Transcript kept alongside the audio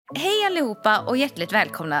Hej allihopa och hjärtligt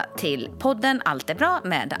välkomna till podden Allt är bra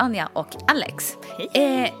med Anja och Alex.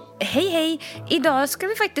 Hej. Idag ska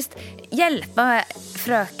vi faktiskt hjälpa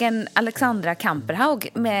fröken Alexandra Kamperhaug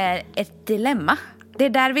med ett dilemma. Det är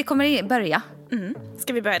där vi kommer börja.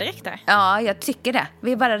 Ska vi börja direkt där? Ja, jag tycker det.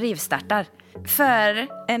 Vi bara rivstartar. För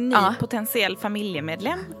en ny potentiell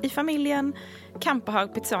familjemedlem i familjen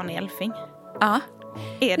Kamperhaug Pizzani Elfing. Ja.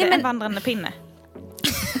 Är det en vandrande pinne?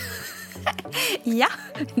 Ja,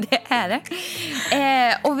 det är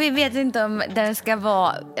det. Och vi vet inte om den ska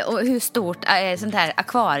vara och hur stort sånt här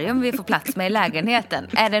akvarium vi får plats med i lägenheten.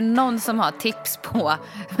 Är det någon som har tips på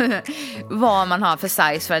vad man har för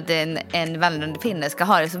size för att en vandrande pinne ska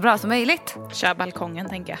ha det så bra som möjligt? Kör balkongen,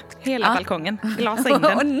 tänker jag. Hela balkongen. Glasa in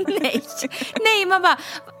den. Nej, man bara,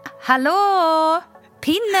 hallå,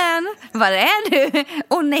 pinnen, var är du?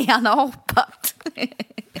 Och nej, han har hoppat.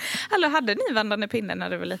 Hallå, hade ni vandrande pinne när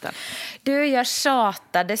du var liten? Du, jag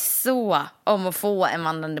tjatade så om att få en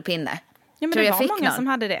vandrande pinne. Ja, men det var många som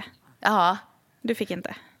hade det. Ja. Du fick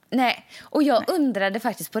inte? Nej, och jag undrade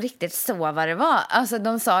faktiskt på riktigt så vad det var. Alltså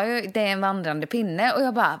de sa ju, det är en vandrande pinne. Och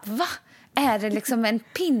jag bara, va? Är det liksom en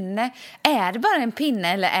pinne? Är det bara en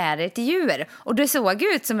pinne eller är det ett djur? Och det såg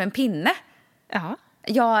ut som en pinne. Ja.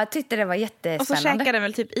 Jag tyckte det var jättespännande. Och så käkade den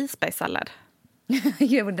väl typ isbergssallad?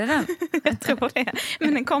 Gjorde den? Jag tror det.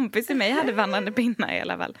 Men en kompis i mig hade vandrande pinnar i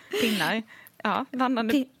alla fall. Pinnar. Ja,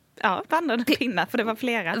 vandrande pinnar, för det var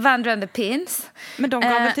flera. Vandrande pins. Men de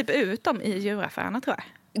gav väl typ ut dem i djuraffärerna, tror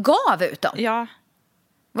jag. Gav ut dem? Ja.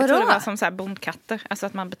 Vadå? Jag tror det var som så här bondkatter. Alltså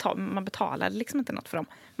att man betalade liksom inte något för dem.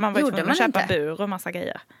 Man var ju tvungen att köpa bur och massa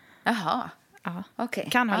grejer. Jaha. Ja. Okej.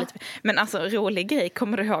 Kan ha lite. Men alltså, rolig grej.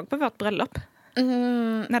 Kommer du ihåg på vårt bröllop?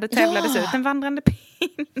 När det tävlades ut en vandrande pin.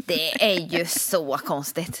 Det är ju så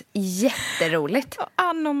konstigt. Jätteroligt. Och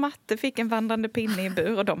Ann och Matte fick en vandrande pinne i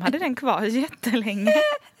bur och de hade den kvar jättelänge.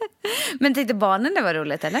 Men tyckte barnen det var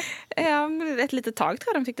roligt, eller? Ja, ett litet tag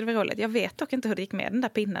tror jag de tyckte det var roligt. Jag vet dock inte hur det gick med den där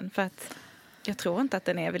pinnen, för att jag tror inte att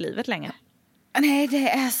den är vid livet längre. Nej, det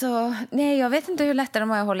är så... Nej, jag vet inte hur lätt de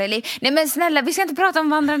har att hålla i liv. Nej, men snälla, vi ska inte prata om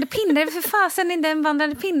vandrande pinne. Det är för fasen inte en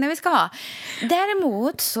vandrande pinne vi ska ha.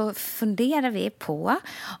 Däremot så funderar vi på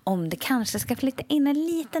om det kanske ska flytta in en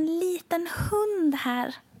liten hund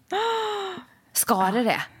här. Ska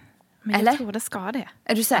det? Men jag eller? tror det ska det.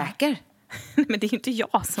 Är du säker? Men det är ju inte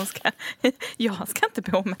jag som ska... Jag ska inte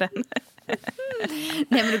på med den.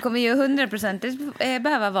 Nej, men du kommer ju 100%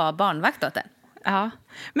 behöva vara barnvakt åt den. Ja,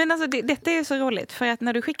 men alltså detta är ju så roligt, för att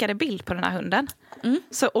när du skickade bild på den här hunden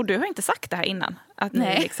så, och du har inte sagt det här innan att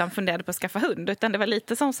ni liksom funderade på att skaffa hund, utan det var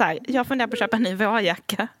lite som så här, jag funderar på att köpa en ny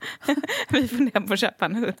vårjacka. Vi funderar på att köpa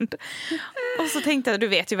en hund. Och så tänkte jag, du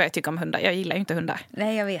vet ju vad jag tycker om hundar, jag gillar ju inte hundar.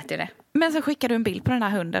 Nej, jag vet ju det. Men så skickade du en bild på den här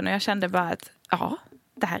hunden och jag kände bara att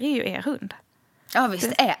det här är ju er hund. Ja,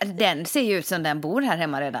 visst den ser ju ut som den bor här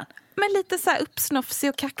hemma redan. Men lite så här uppsnofsig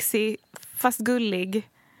och kaxig, fast gullig,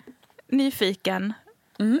 nyfiken.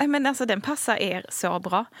 Men alltså den passar er så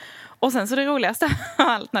bra. Och sen så det roligaste av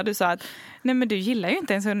allt när du sa att nej, men du gillar ju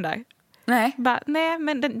inte ens hundar. Nej. Nej,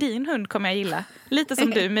 men din hund kommer jag gilla. Lite som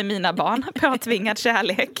du med mina barn. Påtvingad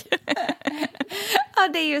kärlek. Ja,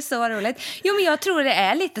 det är ju så roligt. Jo, men jag tror det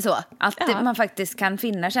är lite så. Att man faktiskt kan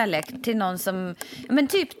finna kärlek till någon som... Men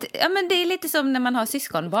typ, men det är lite som när man har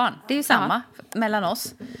syskonbarn. Det är ju samma mellan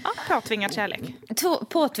oss. Ja, påtvingad kärlek.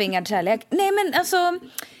 Påtvingad kärlek. Nej, men alltså...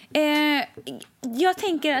 jag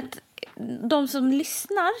tänker att de som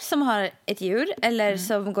lyssnar, som har ett djur eller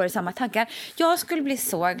som går i samma tankar, jag skulle bli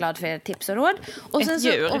så glad för era tips och råd. Och ett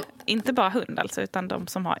djur, inte bara hund alltså, utan de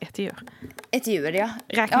som har ett djur. Ett djur, ja.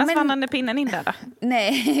 Räknas vandrande pinnen in där då?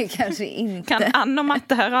 Nej, kanske inte. Kan Ann och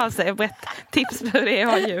Matte höra av sig och berätta tips på hur det är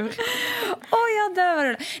att ha djur? Jag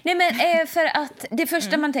dör. Nej, men för att det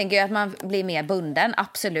första man tänker är att man blir mer bunden,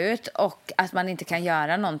 absolut, och att man inte kan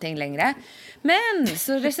göra någonting längre. Men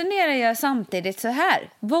så resonerar jag samtidigt så här.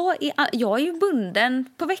 Jag är ju bunden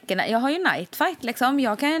på veckorna. Jag har ju night fight liksom.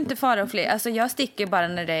 Jag kan ju inte fara och fly. Alltså jag sticker bara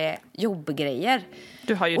när det är jobbgrejer.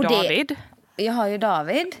 Du har ju David. Jag har ju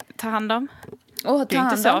David. Ta hand om. Du är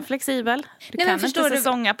inte så flexibel. Du kan inte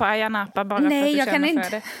säsonga på Ayia Napa bara för att du känner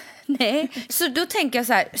för det. Nej, så då tänker jag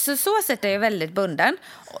så här. Så sätter jag väldigt bunden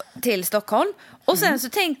till Stockholm. Och sen så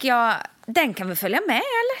tänker jag, den kan vi följa med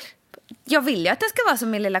eller? Jag vill ju att det ska vara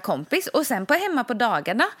som min lilla kompis. Och sen hemma på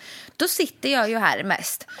dagarna, då sitter jag ju här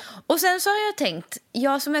mest. Och sen så har jag tänkt,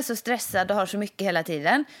 jag som är så stressad och har så mycket hela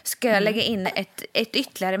tiden, ska jag lägga in ett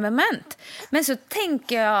ytterligare moment. Men så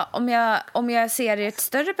tänker jag, om jag ser det i ett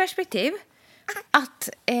större perspektiv, att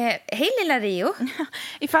hej lilla Rio.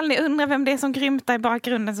 Ifall ni undrar vem det är som grymtar i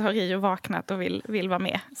bakgrunden så har Rio vaknat och vill vara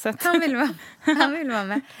med. Så att... han vill vara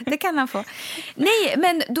med. Det kan han få. Nej,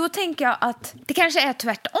 men då tänker jag att det kanske är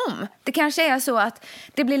tvärtom. Det kanske är så att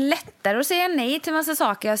det blir lättare att säga nej till massa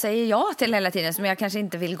saker jag säger ja till hela tiden som jag kanske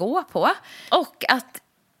inte vill gå på. Och att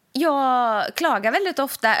jag klagar väldigt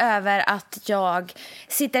ofta över att jag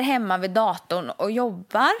sitter hemma vid datorn och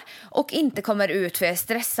jobbar och inte kommer ut för jag är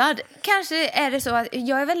stressad. Kanske är det så att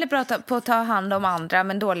jag är väldigt bra på att ta hand om andra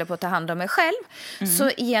men dålig på att ta hand om mig själv.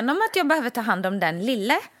 Så genom att jag behöver ta hand om den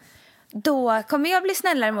lille, då kommer jag bli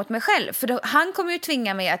snällare mot mig själv. För då, han kommer ju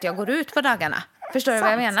tvinga mig att jag går ut på dagarna. Förstår du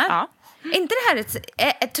vad jag menar? Ja. Inte det här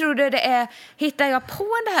tror du det är, hittar jag på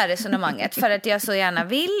det här resonemanget för att jag så gärna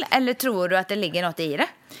vill, eller tror du att det ligger något i det?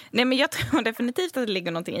 Nej, men jag tror definitivt att det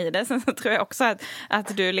ligger någonting i det. Sen så tror jag också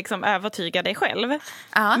att du liksom övertygar dig själv.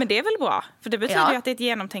 Ja. Men det är väl bra, för det betyder ju att det är ett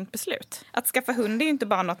genomtänkt beslut. Att skaffa hund är ju inte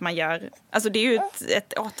bara något man gör, alltså det är ju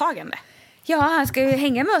ett åtagande. Ja, han ska ju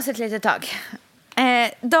hänga med oss ett litet tag.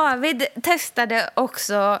 David testade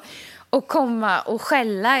också och komma och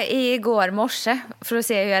skälla igår morse för att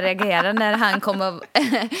se hur jag reagerar när han kom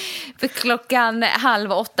för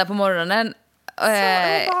 7:30 på morgonen. Så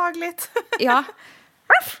obehagligt. Ja,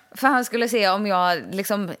 för han skulle se om jag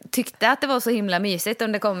liksom tyckte att det var så himla mysigt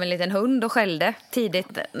om det kom en liten hund och skällde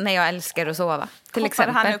tidigt när jag älskar att sova. Till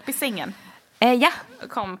exempel. Han upp i sängen? Ja.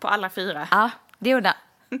 Kom på alla 4? Ja, det gjorde han.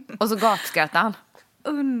 Och så gatskrattade han.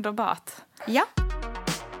 Underbart. Ja.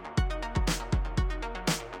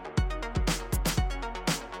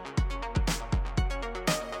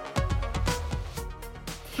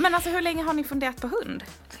 Men alltså hur länge har ni funderat på hund?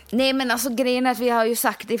 Nej, men alltså grejen är att vi har ju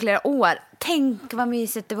sagt i flera år, tänk vad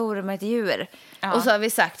mysigt det vore med ett djur. Ja. Och så har vi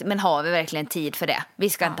sagt, men har vi verkligen tid för det? Vi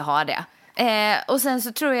ska inte ha det. Och sen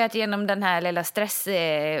så tror jag att genom den här lilla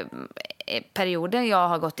stressperioden jag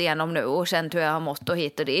har gått igenom nu och känt hur jag har mått och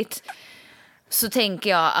hit och dit, så tänker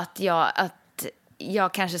jag att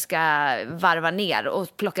jag kanske ska varva ner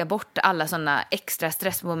och plocka bort alla sådana extra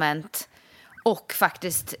stressmoment och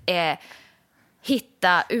faktiskt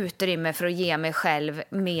hitta utrymme för att ge mig själv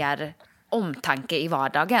mer omtanke i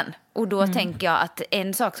vardagen. Och då tänker jag att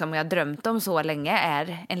en sak som jag drömt om så länge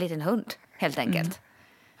är en liten hund, helt enkelt.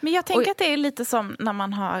 Men jag tänker att det är lite som när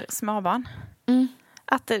man har småbarn.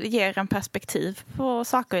 Att det ger en perspektiv på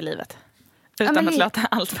saker i livet. Utan att låta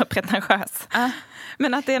allt för pretentiös.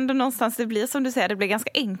 Men att det ändå någonstans det blir som du säger, det blir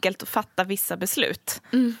ganska enkelt att fatta vissa beslut.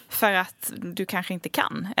 För att du kanske inte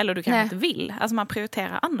kan, eller du kanske inte vill. Alltså man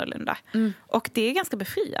prioriterar annorlunda. Och det är ganska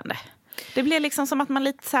befriande. Det blir liksom som att man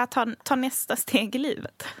lite så här tar nästa steg i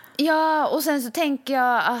livet. Ja, och sen så tänker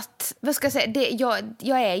jag att, vad ska jag säga,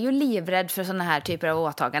 jag är ju livrädd för såna här typer av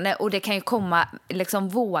åtagande. Och det kan ju komma liksom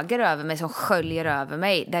vågor över mig som sköljer över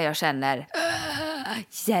mig. Där jag känner,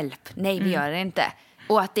 hjälp, nej vi gör det inte.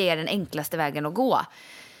 Och att det är den enklaste vägen att gå.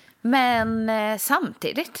 Men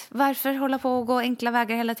samtidigt, varför hålla på och gå enkla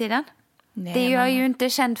vägar hela tiden? Nej, det är jag ju inte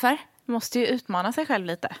känd för. Måste ju utmana sig själv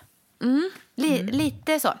lite.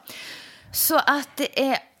 Lite så. Så att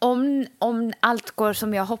om allt går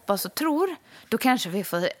som jag hoppas och tror, då kanske vi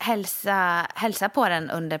får hälsa på den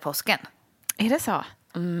under påsken. Är det så?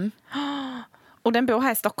 Och den bor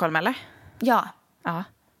här i Stockholm, eller? Ja.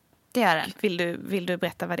 Det gör den. Vill du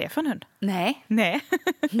berätta vad det är för en hund? Nej.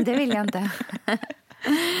 Det vill jag inte.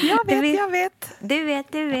 Jag vet. Du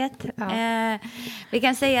vet. Ja. Vi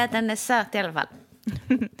kan säga att den är söt i alla fall.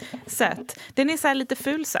 Söt. Den är så här lite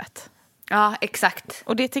fulsöt. Ja, exakt.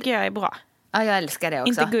 Och det tycker jag är bra. Ja, jag älskar det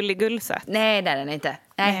också. Inte gulligullsöt. Nej, det är den inte.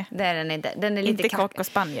 Nej, det är den inte. Den är lite inte kock och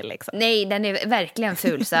spaniel liksom. Nej, den är verkligen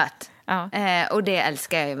fulsöt. Och det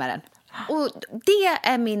älskar jag ju med den. Och det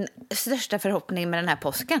är min största förhoppning med den här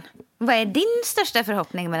påsken. Vad är din största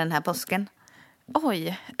förhoppning med den här påsken?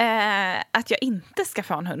 Oj, att jag inte ska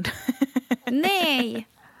få en hund. Nej,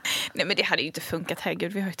 men det hade ju inte funkat,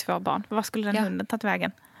 herregud, vi har ju 2 barn. Vad skulle den hunden tagit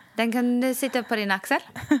vägen? Den kan sitta upp på din axel.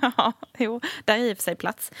 Ja, jo, där är i och för sig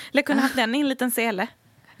plats. Eller kunde haft den i en liten sele.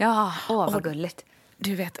 Ja, vad gulligt.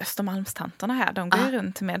 Du vet, Östermalmstanterna här, de går ju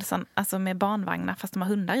runt med barnvagnar fast de har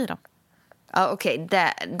hundar i dem. Ja, okej.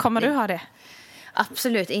 Kommer du ha det?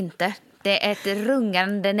 Absolut inte. Det är ett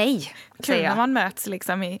rungande nej. Kul när man möts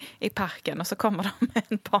liksom i parken och så kommer de med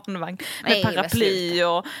en barnvagn med paraply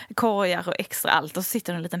och korgar och extra allt och så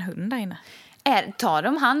sitter en liten hund där inne. Tar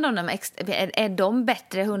de hand om dem? Är de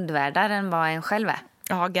bättre hundvärdar än vad en själv är?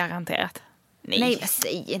 Ja, garanterat. Nej, men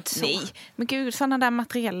säg inte så. Nej, men gud, sådana där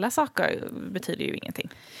materiella saker betyder ju ingenting.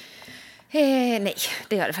 Nej,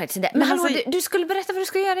 det gör det faktiskt inte. Men hallå, du skulle berätta vad du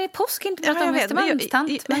ska göra i påsk, inte prata om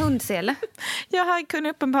Östermalmstant med hundsele. Jag kunde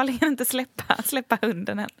uppenbarligen inte släppa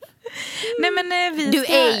hunden än. Nej, men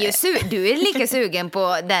Du är lika sugen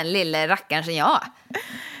på den lilla rackaren som jag.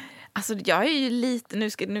 Alltså jag är ju lite,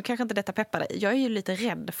 nu kanske inte detta peppar dig. Jag är ju lite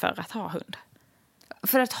rädd för att ha hund.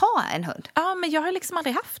 För att ha en hund? Ja, men jag har liksom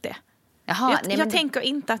aldrig haft det. Jaha, jag tänker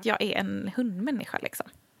inte att jag är en hundmänniska liksom.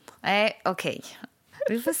 Nej, okej.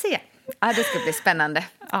 Vi får se. Ja, det ska bli spännande.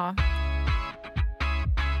 Ja.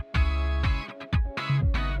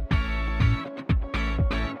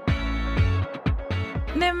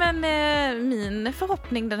 Nej, men min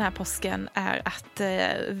förhoppning den här påsken är att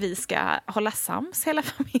vi ska hålla sams hela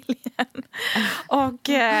familjen. Och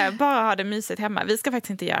bara ha det mysigt hemma. Vi ska faktiskt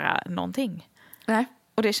inte göra någonting. Nej.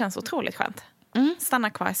 Och det känns otroligt skönt. Stanna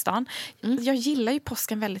kvar i stan. Jag gillar ju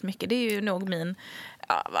påsken väldigt mycket. Det är ju nog min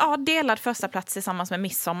delad första plats tillsammans med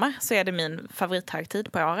midsommar. Så är det min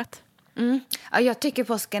favorithögtid på året. Ja, jag tycker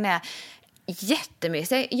påsken är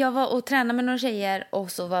jättemysig. Jag var och tränade med några tjejer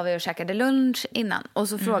och så var vi och käkade lunch innan. Och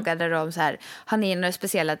så frågade de så här, har ni några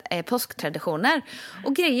speciella påsktraditioner?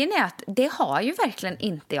 Och grejen är att det har ju verkligen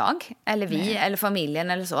inte jag. Eller vi, eller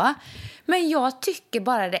familjen eller så. Men jag tycker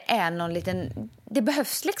bara det är någon liten... Det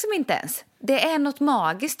behövs liksom inte ens. Det är något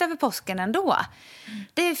magiskt över påsken ändå.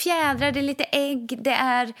 Det är fjädrar, det är lite ägg, det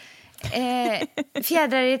är...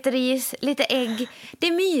 fjädrar i ett ris, lite ägg. Det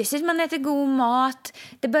är mysigt, man äter god mat.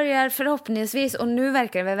 Det börjar förhoppningsvis, och nu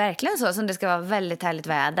verkar det väl verkligen så, som det ska vara väldigt härligt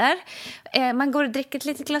väder. Man går och dricker ett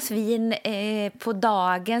litet glas vin på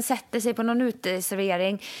dagen, sätter sig på någon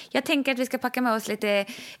uteservering. Jag tänker att vi ska packa med oss lite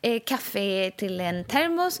kaffe till en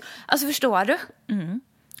termos. Alltså, förstår du?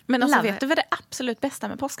 Men alltså, vet du vad det absolut bästa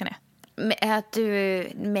med påsken är? Att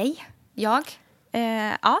jag?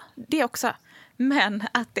 Ja, det också. Men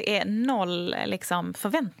att det är noll liksom,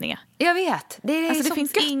 förväntningar. Jag vet. Det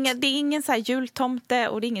är ingen så här jultomte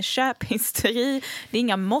och det är ingen köphysteri. Det är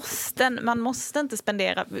inga måsten. Man måste inte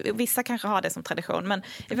spendera. Vissa kanske har det som tradition. Men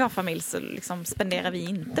i vår familj så liksom spenderar vi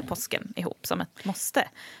inte påsken ihop som ett måste.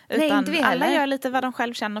 Utan nej, alla gör lite vad de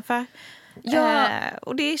själv känner för. Ja.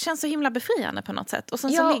 Och det känns så himla befriande på något sätt. Och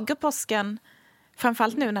sen så ligger påsken,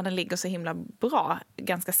 framförallt nu när den ligger så himla bra,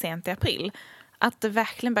 ganska sent i april, att det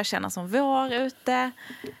verkligen börjar kännas som vår ute.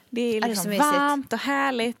 Det är liksom varmt och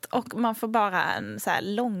härligt. Och man får bara en så här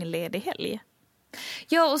långledig helg.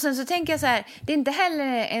 Ja, och sen så tänker jag så här, det är inte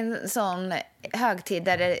heller en sån högtid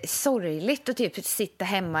där det är sorgligt att typ sitta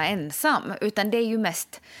hemma ensam. Utan det är ju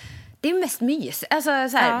mest mys. Alltså,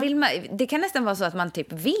 så här, det kan nästan vara så att man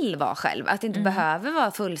typ vill vara själv. Att det inte behöver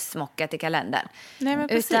vara fullsmockat i kalendern. Nej, men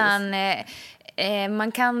precis. Utan...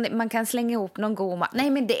 man kan slänga ihop någon god mat. Nej,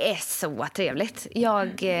 men det är så trevligt.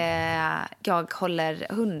 Jag håller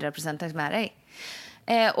 100% med dig.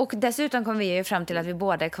 Och dessutom kom vi ju fram till att vi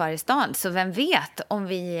båda är kvar i stan. Så vem vet om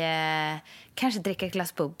vi kanske dricker ett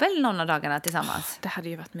glas bubbel någon av dagarna tillsammans. Det hade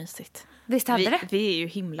ju varit mysigt. Visst hade det? Vi är ju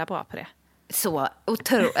himla bra på det. Så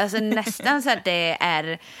otroligt. Alltså nästan så att det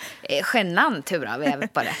är genant hur bra vi är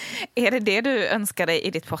på det. Är det du önskar dig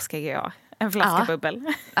i ditt påskägg i år? En flaska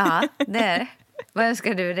bubbel? Ja, det är det. Vad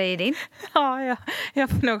önskar du dig i din? Ja, jag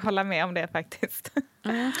får nog hålla med om det faktiskt.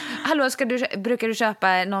 Hallå, brukar du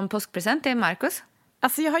köpa någon påskpresent till Marcus?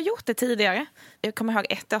 Alltså jag har gjort det tidigare. Jag kommer ihåg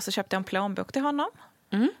 1 år så köpte jag en plånbok till honom.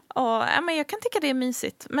 Och men jag kan tycka det är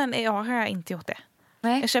mysigt. Men i år har jag inte gjort det.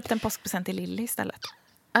 Nej. Jag köpte en påskpresent till Lilly istället.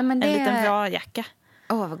 Ja, men en liten vårjacka.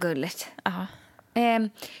 Vad gulligt. Ja.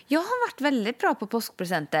 Jag har varit väldigt bra på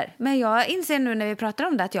påskpresenter. Men jag inser nu när vi pratar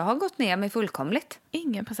om det att jag har gått ner mig fullkomligt.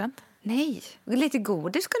 Ingen present? Nej, lite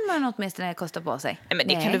godis skulle man åtminstone kosta på sig. Men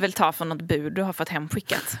det kan du väl ta från något bud du har fått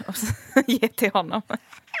hemskickat och ge till honom.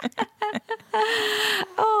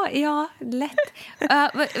 Ja, lätt.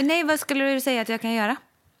 Nej, vad skulle du säga att jag kan göra?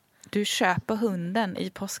 Du köper hunden i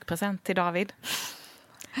påskpresent till David.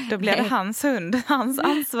 Då blir det hans hund, hans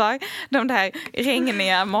ansvar. De där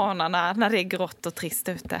regniga morgnarna när det är grått och trist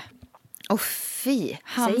ute. Fy,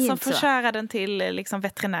 han som får köra den till liksom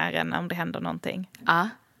veterinären om det händer någonting. Ja.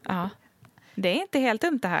 Det är inte helt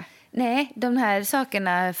dumt det här. Nej, de här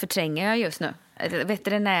sakerna förtränger jag just nu.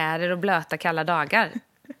 Veterinärer och blöta kalla dagar.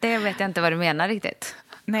 Det vet jag inte vad du menar riktigt.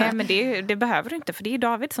 Nej, men det behöver du inte, för det är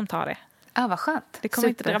David som tar det. Ja, vad skönt. Det kommer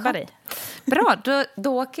inte drabba dig. Bra,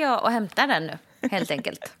 då åker jag och hämtar den nu, helt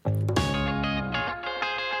enkelt.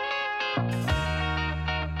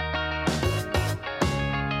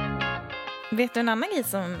 Vet du en annan grej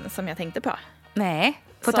som jag tänkte på? Nej,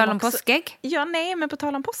 på tal om påskägg? Ja, nej, men på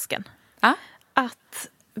tal om påsken. Ja. Att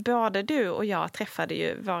både du och jag träffade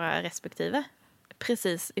ju våra respektive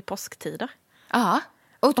precis i påsktider. Ja.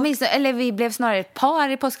 Åtminstone, eller vi blev snarare ett par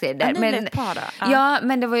i påskrider. Ja, ni blev ett par då? Ja,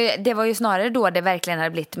 men det var ju snarare då det verkligen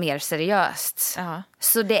hade blivit mer seriöst. Ja.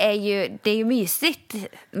 Så det är ju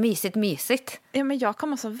mysigt. Ja, men jag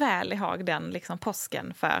kommer så väl ihåg den liksom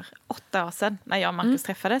påsken för 8 år sedan när jag och Marcus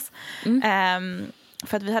träffades.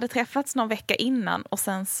 För att vi hade träffats någon vecka innan och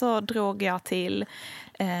sen så drog jag till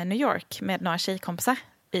New York med några tjejkompisar.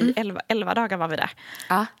 I 11 dagar var vi där.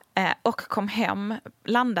 Ja. Och kom hem,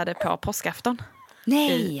 landade på påskafton.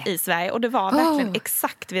 Nej. I Sverige. Och det var verkligen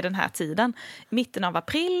exakt vid den här tiden. Mitten av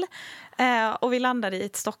april. Och vi landade i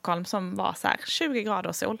ett Stockholm som var så här 20 grader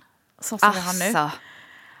och sol. Så som vi har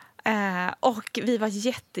nu. Och vi var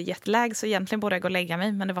jätteläge så egentligen borde jag gå och lägga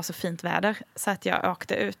mig. Men det var så fint väder. Så att jag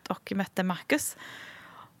åkte ut och mötte Marcus.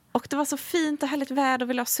 Och det var så fint och härligt väder.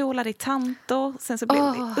 Vi låg solade i Tanto. Sen så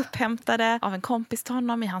blev vi upphämtade av en kompis till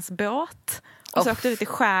honom i hans båt. Och så åkte vi ut i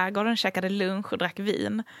skärgården, käkade lunch och drack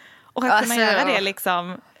vin. Och att kunna göra det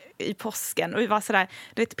liksom i påsken. Och vi var sådär,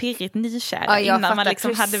 du vet, pirrigt nykär innan man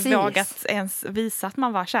liksom hade vågat ens visa att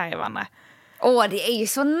man var kär i varandra. Det är ju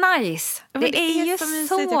så nice. Det är ju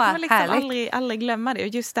så jag kommer liksom härligt. aldrig glömma det. Och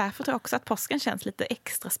just därför tror jag också att påsken känns lite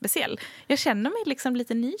extra speciell. Jag känner mig liksom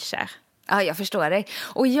lite nykär. Ja, jag förstår dig.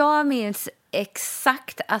 Och jag minns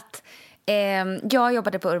exakt att jag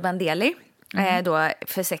jobbade på Urban Deli då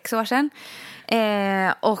för 6 år sedan.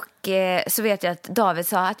 Så vet jag att David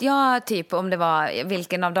sa att typ om det var,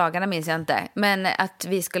 vilken av dagarna minns jag inte, men att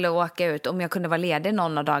vi skulle åka ut, om jag kunde vara ledig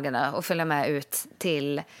någon av dagarna och följa med ut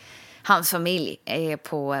till hans familj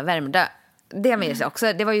på Värmdö. Det minns jag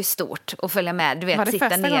också. Det var ju stort att följa med. Du vet, var det sitta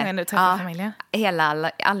första gången du träffade familjen?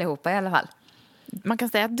 Allihopa i alla fall. Man kan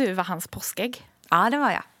säga att du var hans påskägg. Ja, det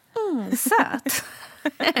var jag. Söt.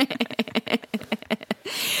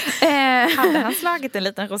 Hade han slagit en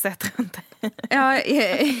liten rosett runt dig? Ja,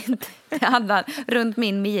 det hade han runt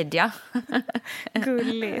min midja.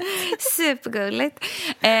 Gulligt. Supergulligt.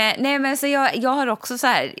 Nej, men så jag har också så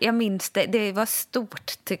här, jag minns det var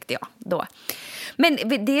stort tyckte jag då. Men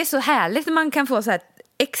det är så härligt när man kan få så här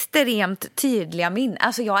extremt tydliga minnen.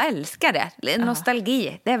 Alltså jag älskar det.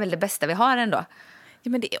 Nostalgi, det är väl det bästa vi har ändå.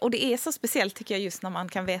 Ja, men det är så speciellt tycker jag just när man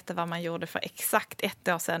kan veta vad man gjorde för exakt 1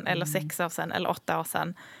 år sedan eller 6 år sedan eller 8 år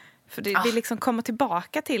sedan. För det liksom kommer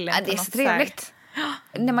tillbaka till en. Ja, det är så trevligt.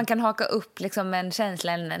 När man kan haka upp liksom en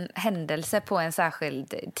känsla, en händelse på en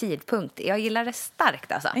särskild tidpunkt. Jag gillar det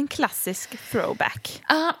starkt alltså. En klassisk throwback.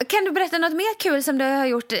 Kan du berätta något mer kul som du har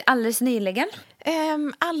gjort alldeles nyligen?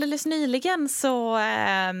 Alldeles nyligen så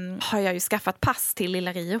har jag ju skaffat pass till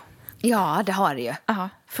Lilla Rio. Ja, det har du ju. Ja,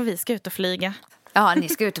 för vi ska ut och flyga. Ja, ni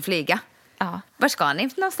ska ut och flyga. Ja. Var ska ni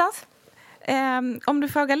någonstans? Om du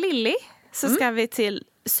frågar Lilly så ska vi till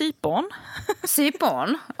Cypern.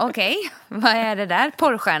 Cypern? Okej. Vad är det där?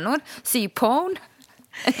 Porrstjärnor? Cypern?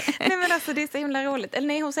 Nej, men alltså det är så himla roligt. Eller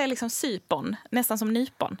nej, hon säger liksom Cypern. Nästan som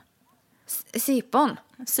nypon.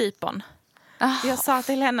 Cypern. Jag sa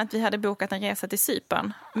till henne att vi hade bokat en resa till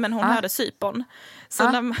Cypern. Men hon hörde Cypern.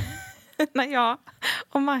 Så när jag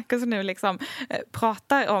och Marcus nu liksom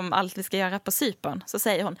pratar om allt vi ska göra på Cypern så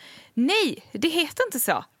säger hon, nej, det heter inte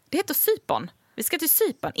så. Det heter Cypern. Vi ska till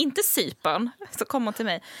Cypern, inte Cypern. Så kommer hon till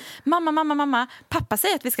mig. Mamma, pappa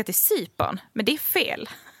säger att vi ska till Cypern, men det är fel.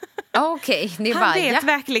 Okej, det är han vet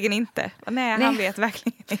verkligen inte. Nej, han vet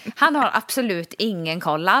verkligen inte. Han har absolut ingen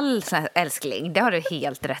koll alls, älskling. Det har du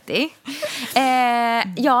helt rätt i.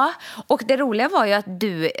 Ja, och det roliga var ju att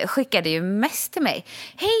du skickade ju mest till mig.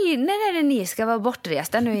 Hej, när är det ni ska vara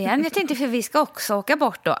bortresta nu igen? Jag tänkte för vi ska också åka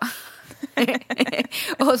bort då.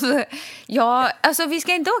 Och så, alltså vi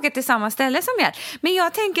ska inte åka till samma ställe som er. Men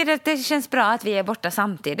jag tänker att det känns bra att vi är borta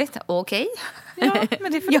samtidigt. Okej. Ja,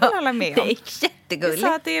 men det får du hålla med om. Det är jättegulligt. Jag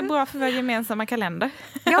sa att det är bra för vår gemensamma kalender.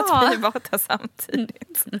 Att vi är borta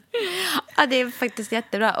samtidigt. Ja, det är faktiskt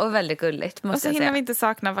jättebra och väldigt gulligt. Och så hinner vi inte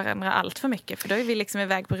sakna varandra allt för mycket. För då är vi liksom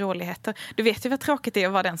iväg på roligheter. Du vet ju vad tråkigt det är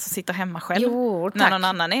att vara den som sitter hemma själv. Jo, när någon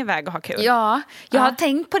annan är iväg och har kul. Ja, jag har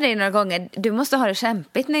tänkt på dig några gånger. Du måste ha det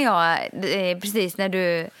kämpigt precis när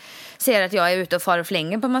du ser att jag är ute och far och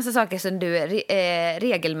flänger på massa saker som du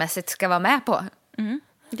regelmässigt ska vara med på.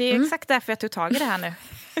 Det är exakt därför jag tog tag i det här nu.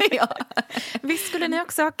 Ja. Visst skulle ni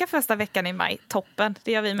också åka första veckan i maj? Toppen,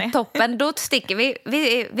 det gör vi med. Toppen, då sticker vi.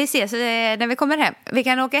 Vi ses när vi kommer hem. Vi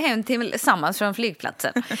kan åka hem tillsammans från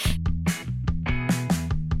flygplatsen.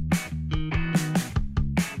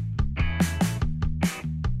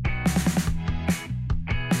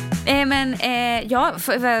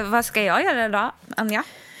 Vad ska jag göra då, Anja?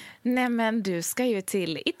 Nej, men du ska ju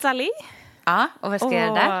till Italien. Ja, och vad ska jag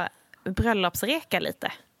göra där? Bröllopsreka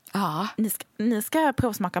lite. Ja. Ni ska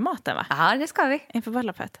provsmaka maten, va? Ja, det ska vi. Inför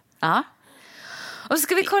bröllopet. Ja. Och så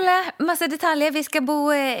ska vi kolla massa detaljer. Vi ska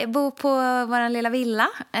bo på vår lilla villa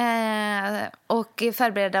och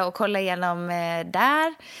förbereda och kolla igenom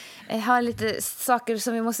där. Ha lite saker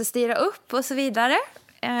som vi måste styra upp och så vidare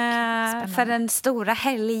för den stora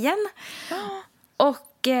helgen.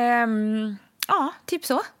 Och ja, typ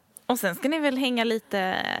så. Och sen ska ni väl hänga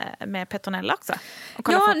lite med Petronella också? Och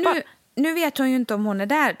kolla fotboll. Nu vet hon ju inte om hon är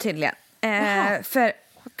där tydligen. För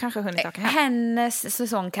kanske hunnit åka hem. Hennes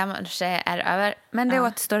säsong kanske är över. Men det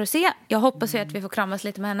återstår att se. Jag hoppas ju att vi får kramas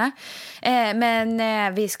lite med henne.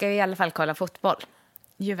 Men vi ska ju i alla fall kolla fotboll.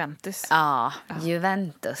 Juventus. Ja,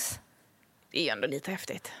 Juventus. Det är ju ändå lite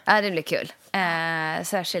häftigt. Ja, det blir kul.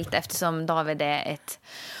 Särskilt eftersom David är ett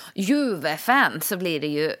Juve-fan så blir det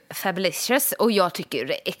ju fabulous. Och jag tycker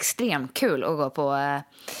det är extremt kul att gå på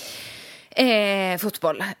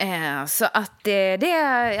fotboll. Så att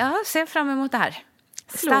jag ser fram emot det här.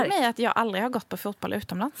 Slår mig att jag aldrig har gått på fotboll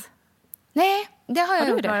utomlands. Nej, det har jag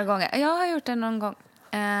gjort några gånger. Jag har gjort det någon gång.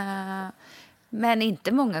 Men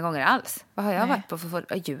inte många gånger alls. Vad har jag varit på för fotboll?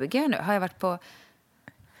 Jag ljuger jag nu? Har jag varit på...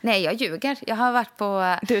 Nej, jag ljuger. Jag har varit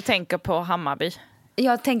på... Du tänker på Hammarby?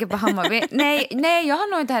 Jag tänker på Hammarby. nej, jag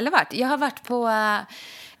har nog inte heller varit. Jag har varit på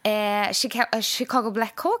Chicago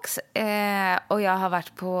Blackhawks. Och jag har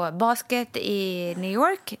varit på basket i New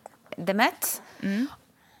York. The Mets.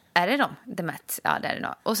 Är det de? The Mets? Ja, det är det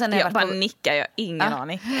nog. Och sen har jag bara nickar, jag har ingen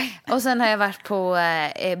aning. Och sen har jag varit på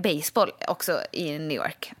baseball också i New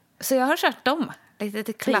York. Så jag har kört dem.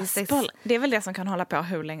 Lite klassiskt. Baseball, det är väl det som kan hålla på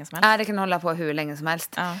hur länge som helst? Ja, det kan hålla på hur länge som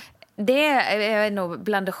helst. Ja. Det är nog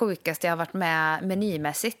bland det sjukaste jag har varit med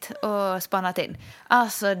menymässigt och spanat in.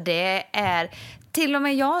 Alltså det är... Till och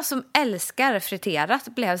med jag som älskar friterat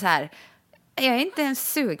blev så här... Jag är inte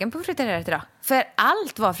ens sugen på friterat idag. För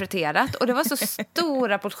allt var friterat och det var så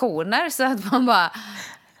stora portioner så att man bara...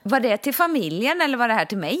 Var det till familjen eller var det här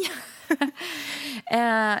till mig?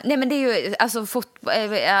 Nej men det är ju... Alltså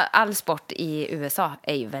all sport i USA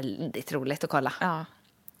är ju väldigt roligt att kolla. Ja.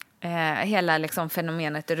 Hela liksom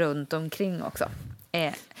fenomenet runt omkring också.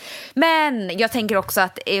 Men jag tänker också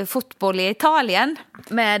att fotboll i Italien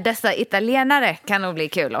med dessa italienare kan nog bli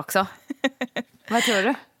kul också. Vad tror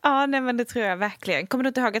du? Ja, nej, men det tror jag verkligen. Kommer du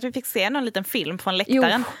inte ihåg att vi fick se någon liten film från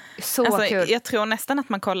läktaren? Jo, så kul. Jag tror nästan att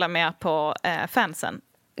man kollar mer på fansen.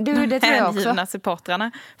 Det tror jag också. De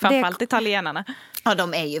supportrarna, framförallt italienarna. Ja,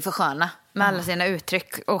 de är ju för sköna med alla sina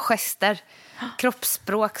uttryck och gester.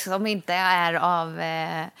 Kroppsspråk som inte är av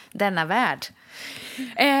denna värld.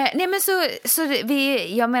 Nej men så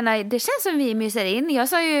jag menar, det känns som vi myser in. Jag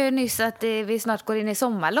sa ju nyss att vi snart går in i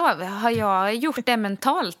sommarlov. Har jag gjort det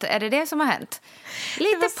mentalt? Är det som har hänt?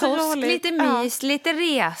 Lite påsk, roligt. Lite mys, lite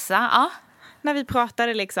resa. Ja. När vi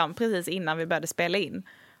pratade liksom precis innan vi började spela in.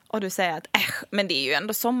 Och du säger att men det är ju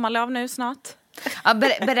ändå sommarlov nu snart. Ja,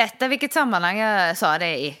 berätta vilket sammanhang jag sa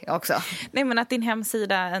det i också. Nej, men att din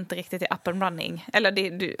hemsida inte riktigt är up and running.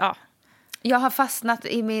 Eller Jag har fastnat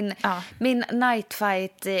i min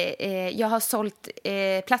nightfight. Jag har sålt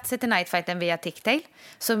platser till nightfighten via Ticktail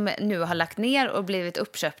som nu har lagt ner och blivit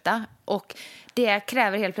uppköpta. Och det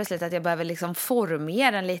kräver helt plötsligt att jag behöver liksom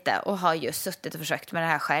formera den lite och har just suttit och försökt med det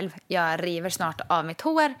här själv. Jag river snart av mitt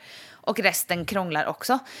hår och resten krånglar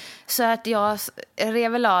också. Så att jag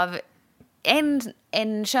rev av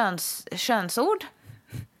en könsord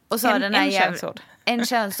och sa en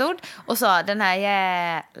könsord och sa den här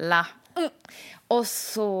jävla och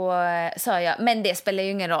så sa jag, men det spelar ju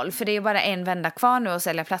ingen roll för det är ju bara en vända kvar nu att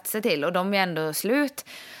sälja platser till och de är ändå slut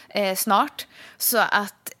snart så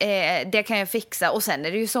att det kan jag fixa och sen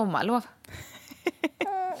är det ju sommarlov.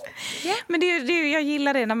 Yeah. Men jag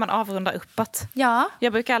gillar det när man avrundar uppåt. Ja.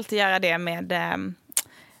 Jag brukar alltid göra det med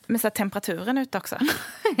så temperaturen ut också.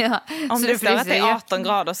 Ja. Om så det står att det är 18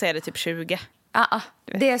 grader så är det typ 20.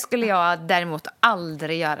 Det skulle jag däremot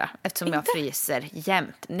aldrig göra eftersom jag fryser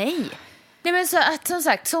jämt. Nej, men så att som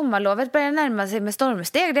sagt sommarlovet börjar närma sig med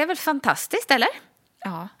stormsteg. Det är väl fantastiskt, eller?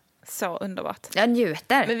 Ja, så underbart. Jag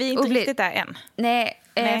njuter. Men vi är inte riktigt där än. Nej.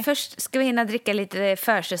 Först ska vi hinna dricka lite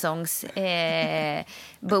försäsongs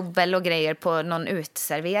bubbel och grejer på någon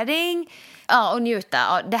utservering. Ja, och njuta.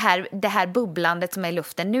 Ja, det här bubblandet som är i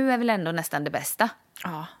luften nu är väl ändå nästan det bästa.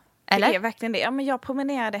 Ja, eller? Det är verkligen det. Ja, men jag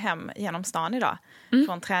promenerade hem genom stan idag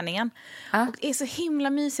från träningen. Ja. Och det är så himla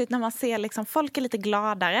mysigt när man ser liksom, folk är lite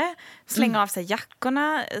gladare. Slänger av sig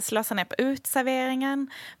jackorna, slår sig ner på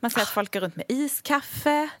utserveringen. Man ser att folk går runt med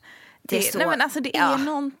iskaffe. Det är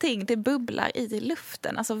någonting, det bubblar i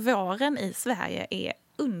luften. Alltså våren i Sverige är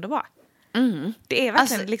underbar. Det är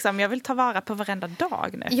verkligen liksom, jag vill ta vara på varenda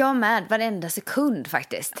dag nu. Jag med, varenda sekund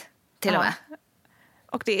faktiskt. Till och med.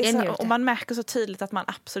 Och, det är så, och man märker så tydligt att man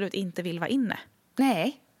absolut inte vill vara inne.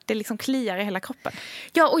 Nej. Det liksom kliar i hela kroppen.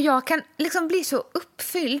 Ja, och jag kan liksom bli så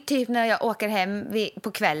uppfylld typ när jag åker hem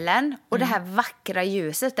på kvällen. Och det här vackra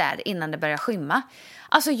ljuset där innan det börjar skymma.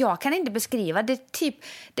 Alltså jag kan inte beskriva det. Typ,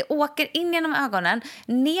 det åker in genom ögonen,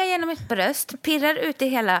 ner genom mitt bröst, pirrar ut i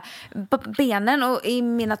hela benen och i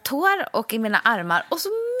mina tår och i mina armar. Och så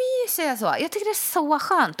myser jag så. Jag tycker det är så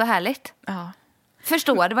skönt och härligt. Ja.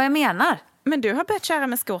 Förstår du vad jag menar? Men du har börjat köra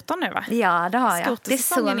med skotern nu, va? Ja, det har jag.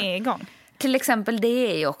 Skotersäsongen är igång. Till exempel,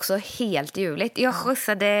 det är ju också helt ljuvligt. Jag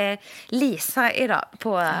skjutsade Lisa idag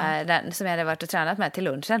på den som jag hade varit och tränat med till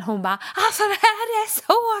lunchen. Hon bara, alltså det här är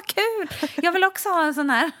så kul! Jag vill också ha en sån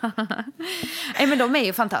här. Nej, men de är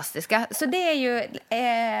ju fantastiska. Så det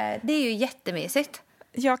är ju jättemysigt.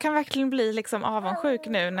 Jag kan verkligen bli liksom avundsjuk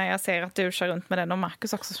nu när jag ser att du kör runt med den och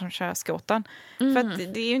Marcus också som kör skotern. För att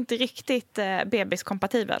det är ju inte riktigt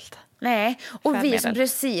bebiskompatibelt. Nej, och vi som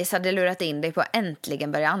precis hade lurat in dig på att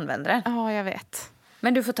äntligen börja använda den. Ja, jag vet.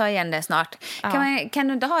 Men du får ta igen det snart. Ja. Kan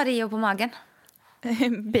du inte ha Rio på magen?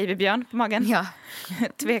 Babybjörn på magen? Ja.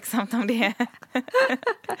 Tveksamt om det är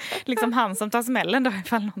liksom han som tar smällen då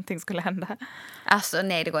ifall någonting skulle hända. Alltså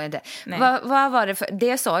nej, det går inte. Vad var det för?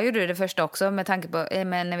 Det sa ju du det första också med tanke på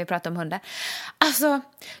när vi pratade om hunden. Alltså,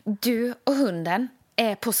 du och hunden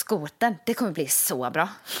är på skoten. Det kommer bli så bra.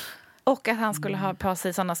 Och att han skulle ha på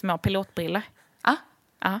sig sådana små pilotbriller. Ja.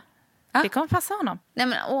 Ja. Det kommer passa honom. Nej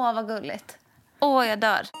men vad gulligt. Jag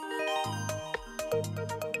dör.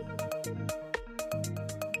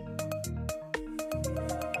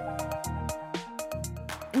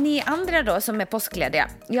 Ni andra då som är påsklediga,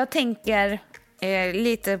 jag tänker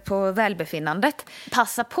lite på välbefinnandet.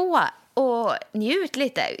 Passa på och njut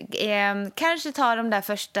lite. Kanske ta de där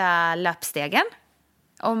första löpstegen.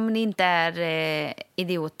 Om ni inte är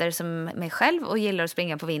idioter som mig själv och gillar att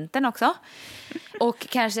springa på vintern också. Och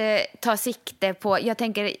kanske ta sikte på,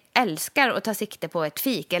 jag älskar att ta sikte på ett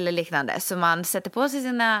fik eller liknande. Så man sätter på sig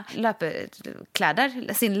sina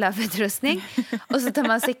löpkläder, sin löputrustning. Och så tar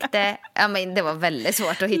man sikte, men det var väldigt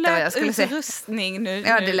svårt att hitta vad jag skulle säga. Löputrustning nu.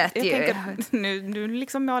 Ja, det lät ju. Nu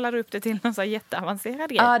liksom målar upp det till någon så jätteavancerad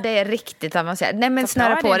grej. Ja, det är riktigt avancerat. Nej, men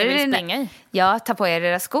snöra på er. Ja, ta på er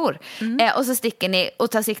era skor. Och så sticker ni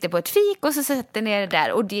och tar sikte på ett fik och så sätter ni er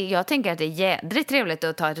där. Och jag tänker att det är jädrigt trevligt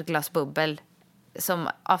att ta ett glas bubbel som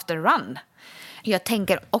after run. Jag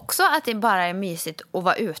tänker också att det bara är mysigt att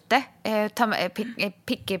vara ute.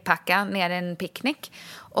 Pickepacka ner en picknick.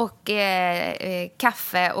 Och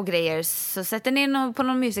kaffe och grejer. Så sätter ni på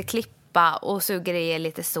någon mysig klippa och suger i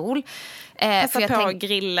lite sol. Passa på att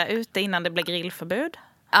grilla ute innan det blir grillförbud.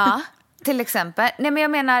 Ja, till exempel. Nej, men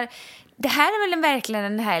jag menar, det här är väl verkligen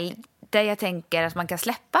en helg där jag tänker att man kan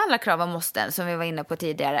släppa alla krav och måsten som vi var inne på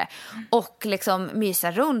tidigare. Och liksom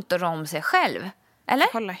mysa runt och rå om sig själv. Eller?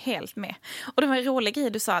 Jag håller helt med. Och det var en rolig grej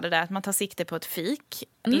du sa det där att man tar sikte på ett fik.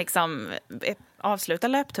 Liksom avsluta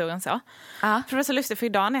löpturen så. För det var så lustigt för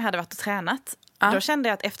idag när jag hade varit och tränat. Då kände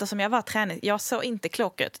jag att eftersom jag var tränad, jag såg inte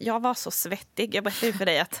klok ut. Jag var så svettig. Jag berättade för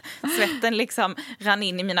dig att svetten liksom rann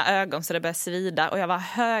in i mina ögon så det började svida. Och jag var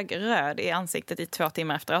högröd i ansiktet i 2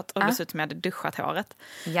 timmar efteråt. Och dessutom jag hade duschat håret.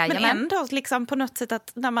 Jajamän. Men ändå liksom på något sätt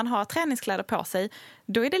att när man har träningskläder på sig,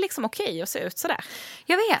 då är det liksom okej att se ut sådär.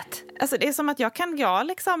 Jag vet. Alltså det är som att jag kan gå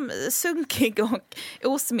liksom sunkig och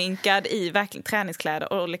osminkad i verkligen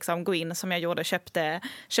träningskläder och liksom gå in som jag gjorde.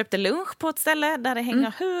 Köpte lunch på ett ställe där det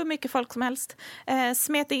hänger hur mycket folk som helst.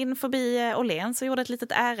 Smet in förbi Åhléns och gjorde ett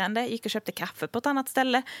litet ärende. Gick och köpte kaffe på ett annat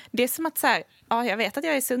ställe. Det är som att så här, ja, jag vet att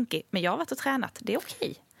jag är sunkig, men jag har varit och tränat. Det är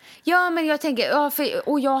okej. Ja, men jag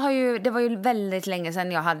tänker, det var ju väldigt länge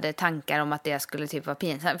sedan jag hade tankar om att det skulle typ vara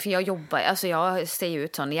pinsamt. För jag jobbar, alltså jag ser ju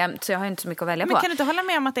ut sån jämt, så jag har inte så mycket att välja på. Men kan du inte hålla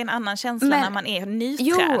med om att det är en annan känsla när man är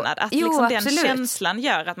nytränad? Att liksom den känslan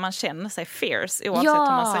gör att man känner sig fierce oavsett hur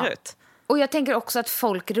man ser ut. Och jag tänker också att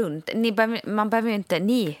folk runt, man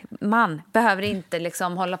behöver inte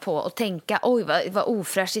liksom hålla på och tänka, oj vad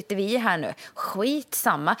ofräscht sitter vi här nu. Skit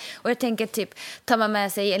samma. Och jag tänker typ, tar man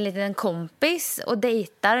med sig en liten kompis och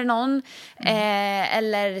dejtar någon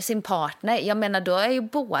eller sin partner, jag menar då är ju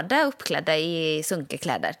båda uppklädda i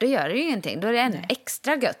sunkekläder. Då gör det ju ingenting, då är det ännu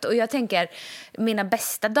extra gött. Och jag tänker, mina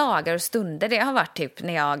bästa dagar och stunder, det har varit typ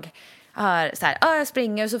när jag jag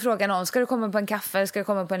springer och så frågar någon, ska du komma på en kaffe, ska du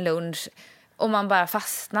komma på en lunch? Och man bara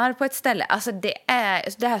fastnar på ett ställe. Alltså det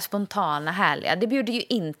här spontana härliga, det bjuder ju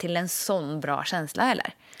in till en sån bra känsla,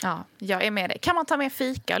 eller? Ja, jag är med dig. Kan man ta med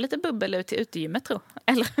fika och lite bubbel ut till utegymmet, tro?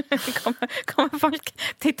 Eller kommer folk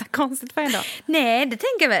titta konstigt på en dag? Nej, det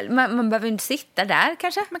tänker jag väl. Man behöver inte sitta där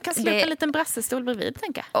kanske. Man kan slå upp en liten brassestol bredvid,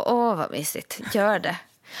 tänker jag. Vad mysigt. Gör det.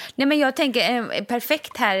 Nej, men jag tänker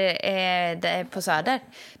perfekt här på Söder.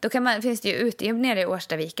 Då finns det ju utegym nere i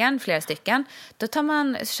Årstaviken, flera stycken. Då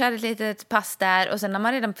kör ett litet pass där och sen har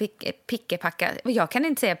man redan pickepackat. Jag kan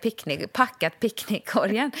inte säga packat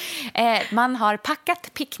picknickkorgen. Man har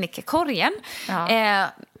packat picknickkorgen. Ja.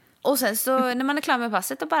 Och sen så när man är klar med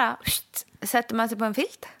passet då bara sätter man sig på en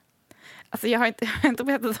filt. Alltså jag har inte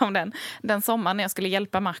berättat om den sommaren när jag skulle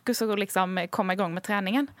hjälpa Marcus att liksom komma igång med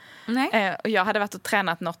träningen. Nej. Och jag hade varit och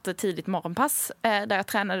tränat något tidigt morgonpass där jag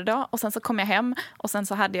tränade då. Och sen så kom jag hem och sen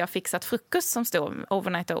så hade jag fixat frukost som stod,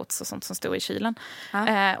 overnight oats och sånt som stod i kylen.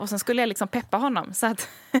 Ja. Och sen skulle jag liksom peppa honom. Så att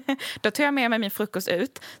då tog jag med mig min frukost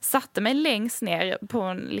ut, satte mig längst ner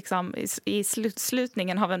på liksom, i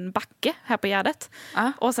slutningen av en backe här på Gärdet.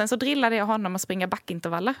 Ja. Och sen så drillade jag honom att springa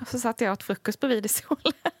backintervaller. Och så satte jag åt frukost bredvid i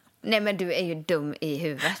solen. Nej, men du är ju dum i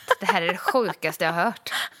huvudet. Det här är det sjukaste jag har hört.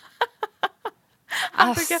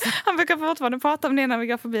 Han brukar fortfarande prata om det när vi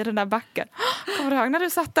går förbi den där backen. Kommer du ihåg när du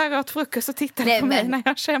satt där och åt frukost och tittade på mig när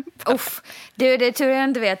jag kämpade? Det tror jag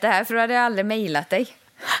inte vet det här, för då hade jag aldrig mejlat dig.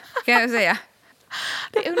 Kan jag säga.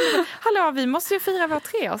 Det är underbart. Hallå, vi måste ju fira vår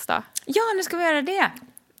 3-årsdag. Ja, nu ska vi göra det.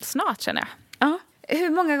 Snart, känner jag. Ja. Hur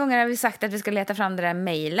många gånger har vi sagt att vi ska leta fram det där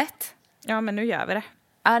mejlet? Ja, men nu gör vi det.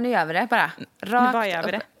 Ja, nu gör vi det bara.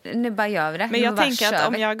 Nu bara gör vi det. Men jag tänker att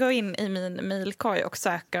om jag går in i min mejlkorg och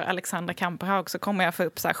söker Alexandra Kamperhaug så kommer jag få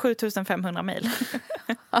upp så här 7500 mejl.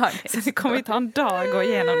 Så det kommer vi ta en dag att gå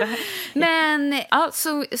igenom det här. Men ja,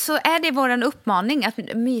 så är det våran uppmaning att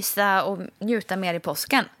mysa och njuta mer i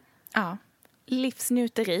påsken. Ja,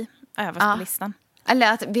 livsnjuteri överst på listan.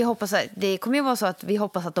 Eller att vi hoppas att det kommer ju vara så att vi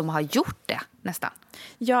hoppas att de har gjort det nästan.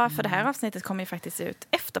 Ja, för det här avsnittet kommer ju faktiskt ut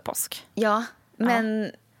efter påsk. Ja,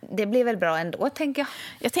 men det blir väl bra ändå, tänker jag.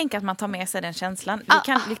 Jag tänker att man tar med sig den känslan. Vi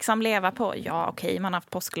kan liksom leva på, man har haft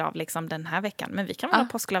påsklov liksom den här veckan. Men vi kan väl ha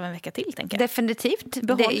påsklov en vecka till, tänker jag. Definitivt.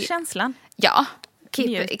 Behåll känslan. Ja,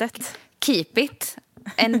 keep it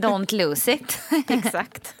and don't lose it.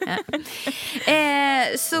 Exakt.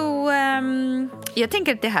 Jag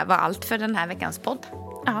tänker att det här var allt för den här veckans podd.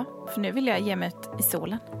 Ja, för nu vill jag ge mig ut i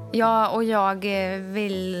solen. Ja, och jag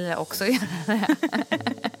vill också göra det.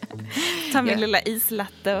 Ta min lilla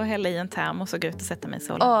islatte och hälla i en termos och gå ut och sätta mig i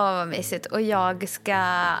solen. Vad mysigt. Och jag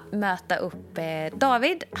ska möta upp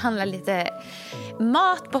David, handla lite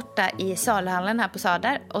mat borta i saluhallen här på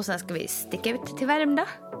Söder. Och sen ska vi sticka ut till Värmdö.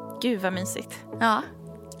 Gud vad mysigt. Ja,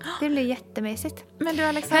 det blir jättemysigt. Men du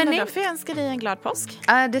Alexandra, då får jag önska dig en glad påsk.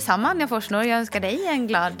 Detsamma Anja Forsnor, jag önskar dig en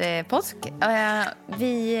glad påsk.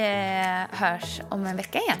 Vi hörs om en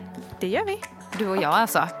vecka igen. Det gör vi. Du och jag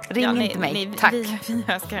alltså. Ring inte mig. Tack. Vi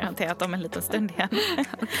hörs garanterat om en liten stund igen. Okay.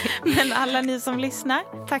 Men alla ni som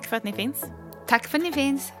lyssnar, tack för att ni finns. Tack för att ni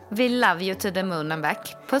finns. We love you to the moon and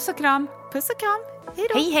back. Puss och kram. Puss och kram. Hej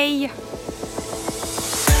då. Hej hej.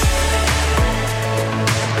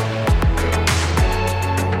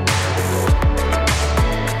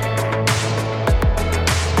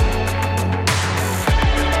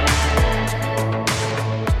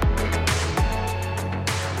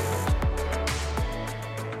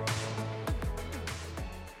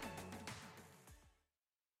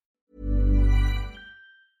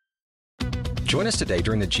 Join us today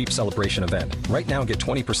during the Jeep Celebration event. Right now, get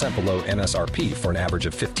 20% below MSRP for an average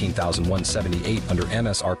of $15,178 under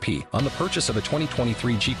MSRP on the purchase of a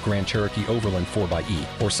 2023 Jeep Grand Cherokee Overland 4xE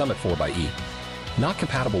or Summit 4xE. Not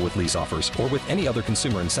compatible with lease offers or with any other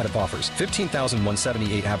consumer incentive offers.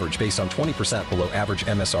 $15,178 average based on 20% below average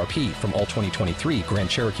MSRP from all 2023 Grand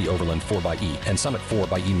Cherokee Overland 4xE and Summit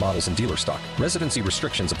 4xE models in dealer stock. Residency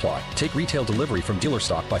restrictions apply. Take retail delivery from dealer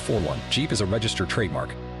stock by 4/1. Jeep is a registered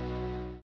trademark.